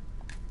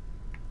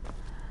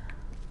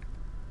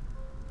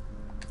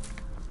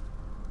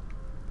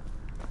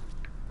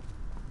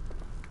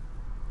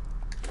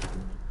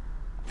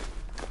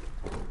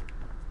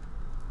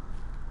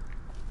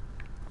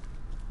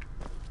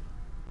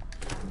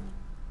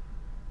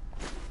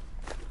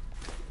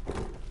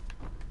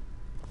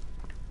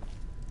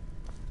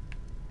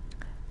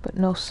 But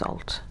no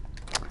salt.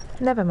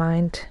 Never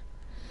mind.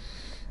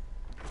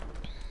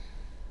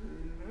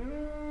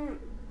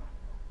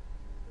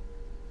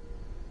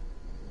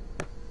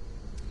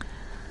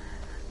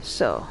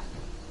 So,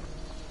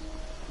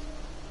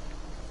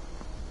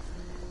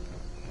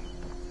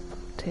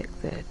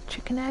 take the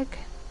chicken egg.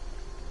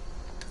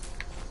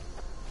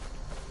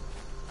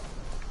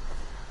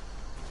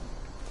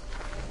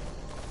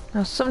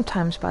 Now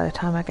sometimes by the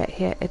time I get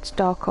here it's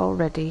dark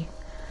already,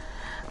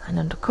 and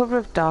under cover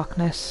of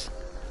darkness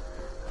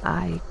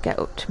I get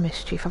up to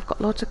mischief. I've got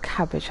loads of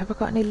cabbage. Have I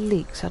got any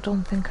leeks? I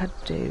don't think I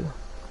do.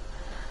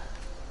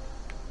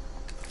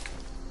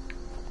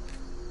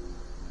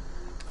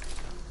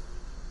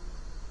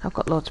 I've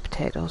got loads of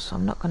potatoes, so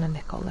I'm not going to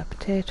nick all their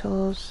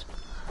potatoes.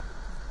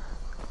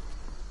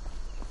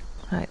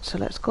 Right, so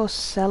let's go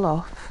sell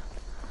off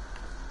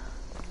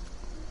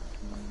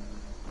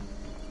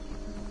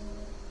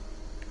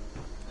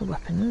the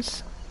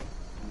weapons.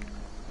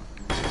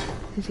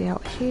 Is he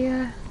out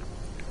here?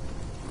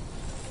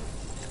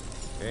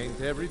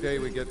 Ain't every day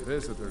we get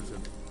visitors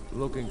and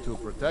looking to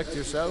protect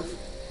yourself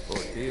or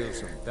deal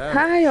some damage.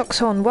 Hi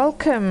Oxhorn,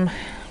 welcome.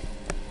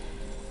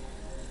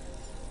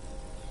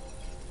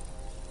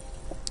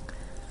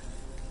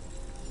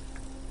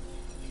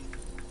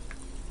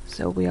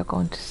 So we are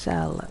going to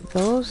sell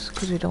those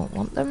because we don't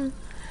want them,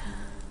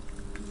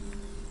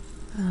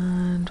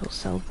 and we'll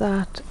sell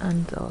that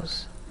and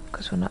those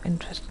because we're not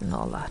interested in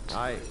all that.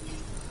 Aye.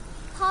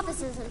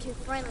 Papas isn't too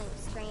friendly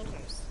with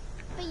strangers,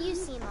 but you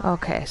seem all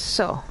Okay, right.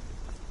 so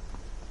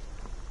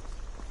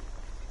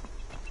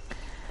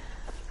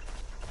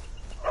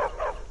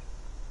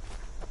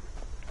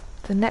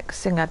the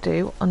next thing I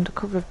do under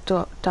cover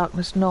of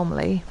darkness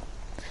normally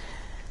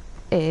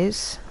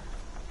is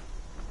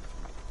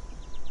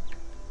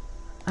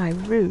I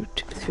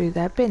root through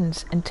their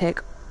bins and take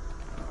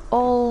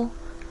all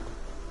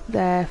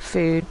their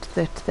food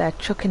that they're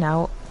chucking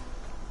out.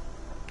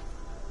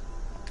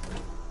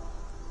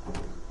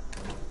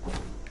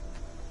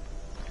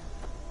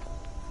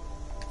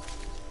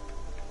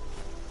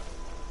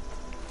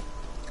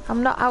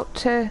 I'm not out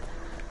to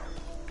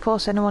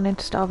force anyone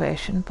into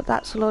starvation, but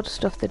that's a load of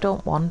stuff they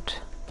don't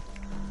want.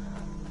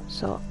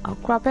 So I'll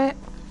grab it.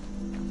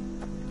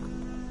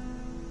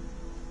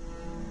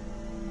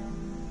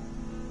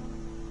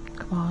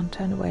 Come on,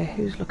 turn away.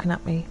 Who's looking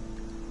at me?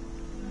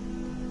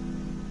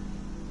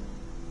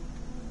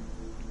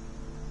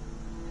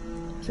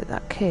 Is it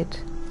that kid?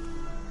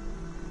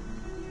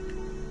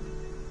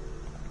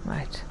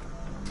 Right.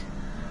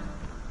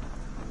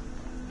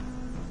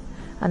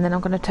 And then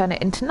I'm going to turn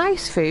it into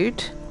nice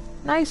food.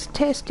 Nice,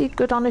 tasty,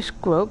 good, honest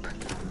grub.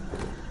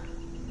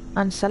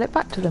 And sell it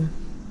back to them.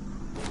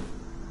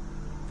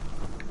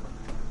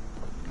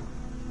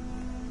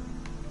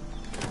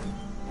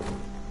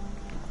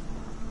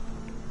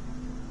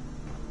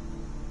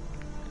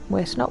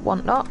 Waste not,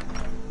 want not.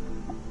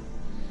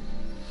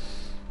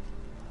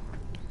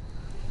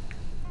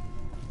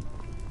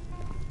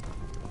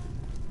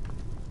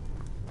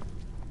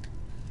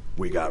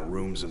 We got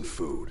rooms and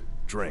food.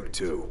 Drink,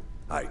 too.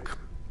 Ike,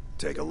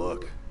 take a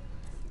look.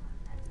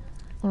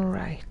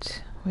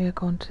 Right, we are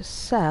going to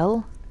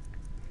sell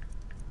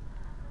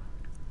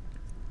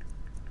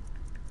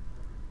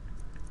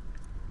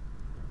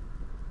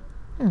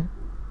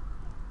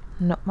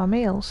not my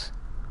meals.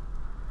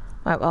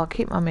 Right, well I'll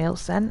keep my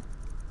meals then,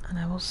 and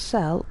I will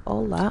sell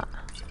all that.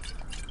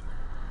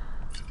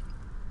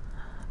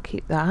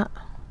 Keep that.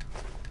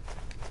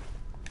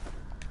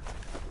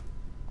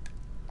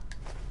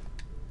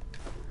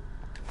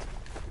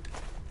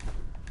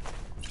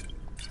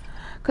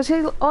 Because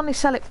he'll only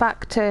sell it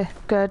back to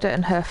Gerda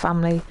and her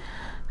family,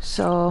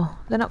 so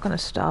they're not going to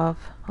starve.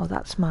 Oh,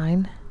 that's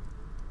mine.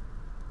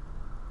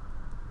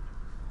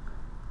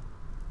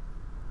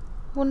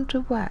 Wonder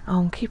where.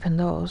 Oh, I'm keeping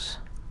those.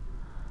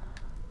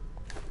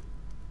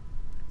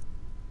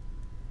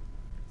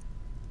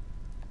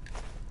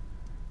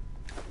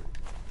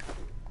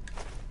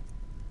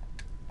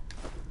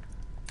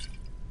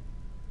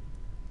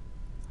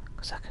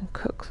 Because I can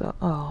cook the.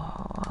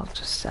 Oh, I'll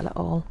just sell it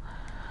all.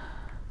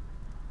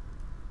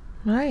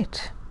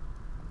 Right.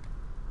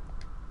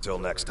 Till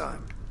next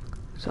time.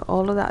 So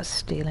all of that's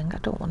stealing. I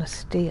don't want to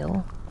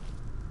steal.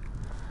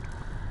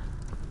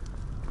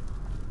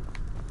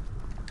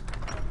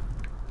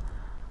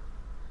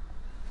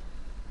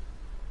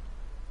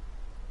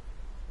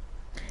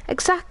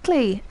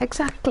 Exactly,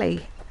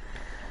 exactly.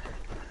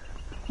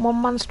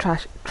 One man's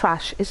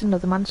trash is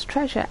another man's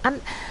treasure.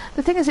 And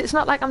the thing is, it's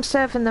not like I'm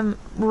serving them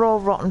raw,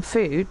 rotten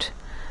food.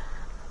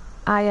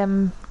 I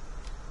am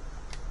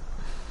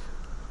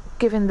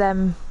giving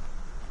them...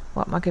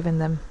 What am I giving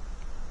them?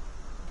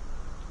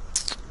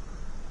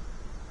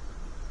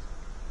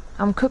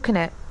 I'm cooking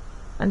it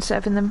and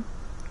serving them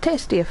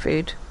tastier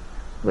food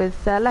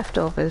with their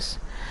leftovers.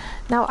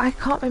 Now, I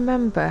can't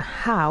remember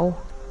how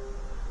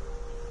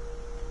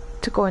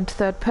to go into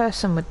third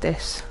person with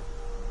this,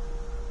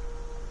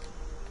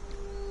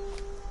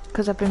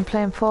 because I've been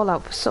playing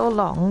Fallout for so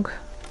long.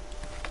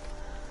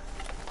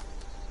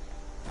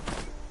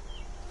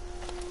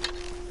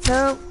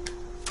 No.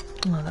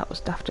 Oh, that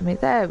was daft of me.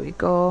 There we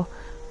go.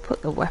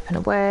 Put the weapon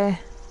away.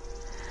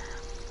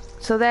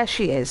 So there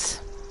she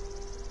is.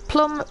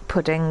 Plum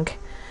Pudding,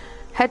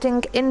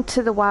 heading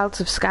into the wilds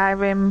of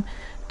Skyrim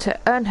to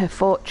earn her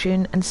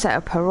fortune and set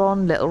up her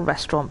own little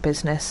restaurant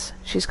business.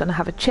 She's going to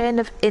have a chain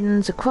of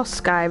inns across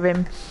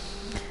Skyrim,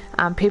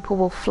 and people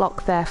will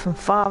flock there from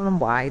far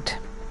and wide.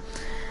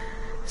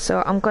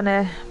 So I'm going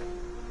to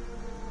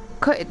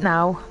cut it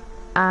now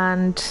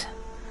and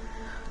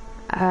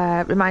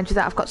remind you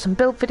that I've got some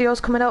build videos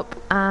coming up,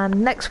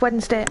 and next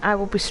Wednesday I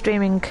will be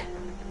streaming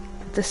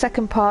the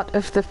second part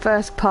of the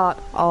first part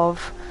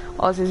of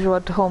Ozzy's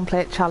Road to Home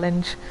Plate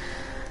Challenge.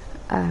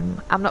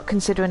 I'm not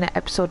considering it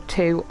episode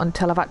 2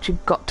 until I've actually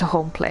got to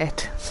home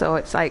plate, so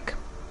it's like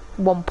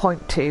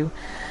 1.2,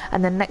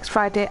 and then next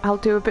Friday I'll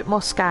do a bit more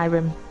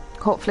Skyrim,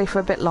 hopefully for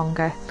a bit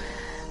longer,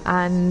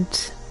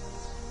 and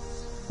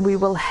we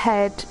will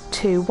head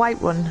to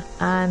Whiterun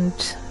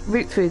and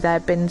root through their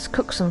bins,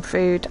 cook some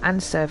food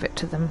and serve it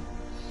to them.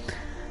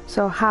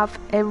 So have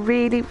a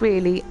really,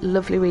 really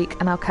lovely week,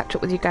 and I'll catch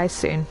up with you guys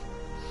soon.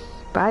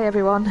 Bye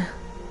everyone.